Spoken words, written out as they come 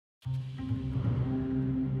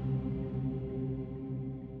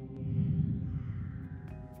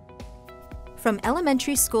From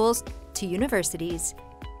elementary schools to universities,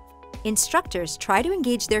 instructors try to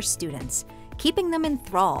engage their students, keeping them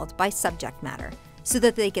enthralled by subject matter so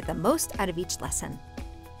that they get the most out of each lesson.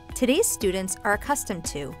 Today's students are accustomed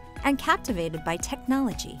to and captivated by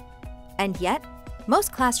technology, and yet,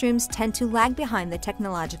 most classrooms tend to lag behind the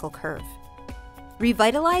technological curve.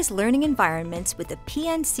 Revitalize learning environments with the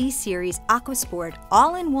PNC Series AQUOS Board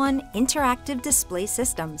all-in-one interactive display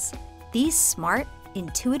systems. These smart,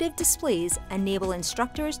 intuitive displays enable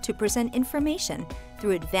instructors to present information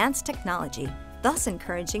through advanced technology, thus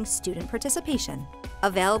encouraging student participation.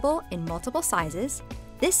 Available in multiple sizes,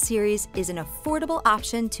 this series is an affordable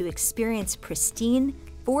option to experience pristine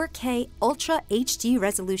 4K Ultra HD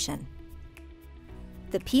resolution.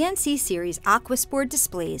 The PNC Series AQUOS Board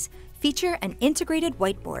displays feature an integrated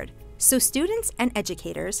whiteboard, so students and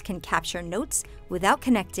educators can capture notes without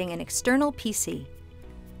connecting an external PC.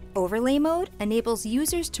 Overlay mode enables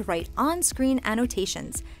users to write on-screen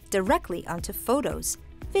annotations directly onto photos,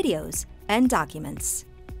 videos, and documents.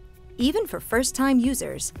 Even for first-time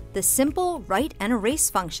users, the simple write and erase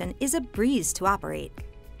function is a breeze to operate.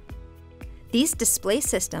 These display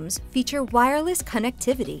systems feature wireless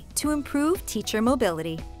connectivity to improve teacher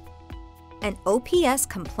mobility. An OPS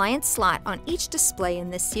compliant slot on each display in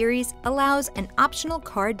this series allows an optional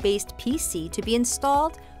card-based PC to be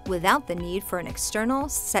installed without the need for an external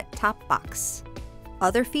set-top box.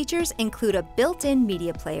 Other features include a built-in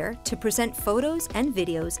media player to present photos and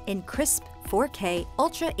videos in crisp 4K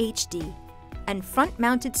Ultra HD, and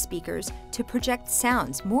front-mounted speakers to project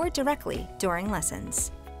sounds more directly during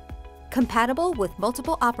lessons. Compatible with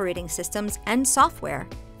multiple operating systems and software,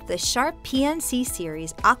 the Sharp PNC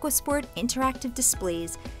Series AQUOS Board interactive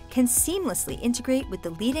displays can seamlessly integrate with the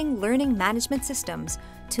leading learning management systems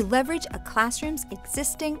to leverage a classroom's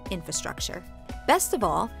existing infrastructure. Best of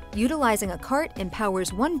all, utilizing a cart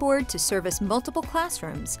empowers one board to service multiple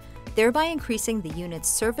classrooms, thereby increasing the unit's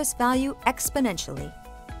service value exponentially.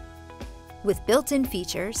 With built-in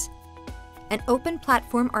features, an open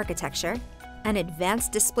platform architecture, and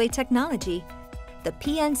advanced display technology, the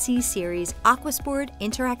PNC Series AQUOS Board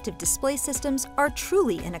interactive display systems are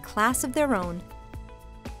truly in a class of their own.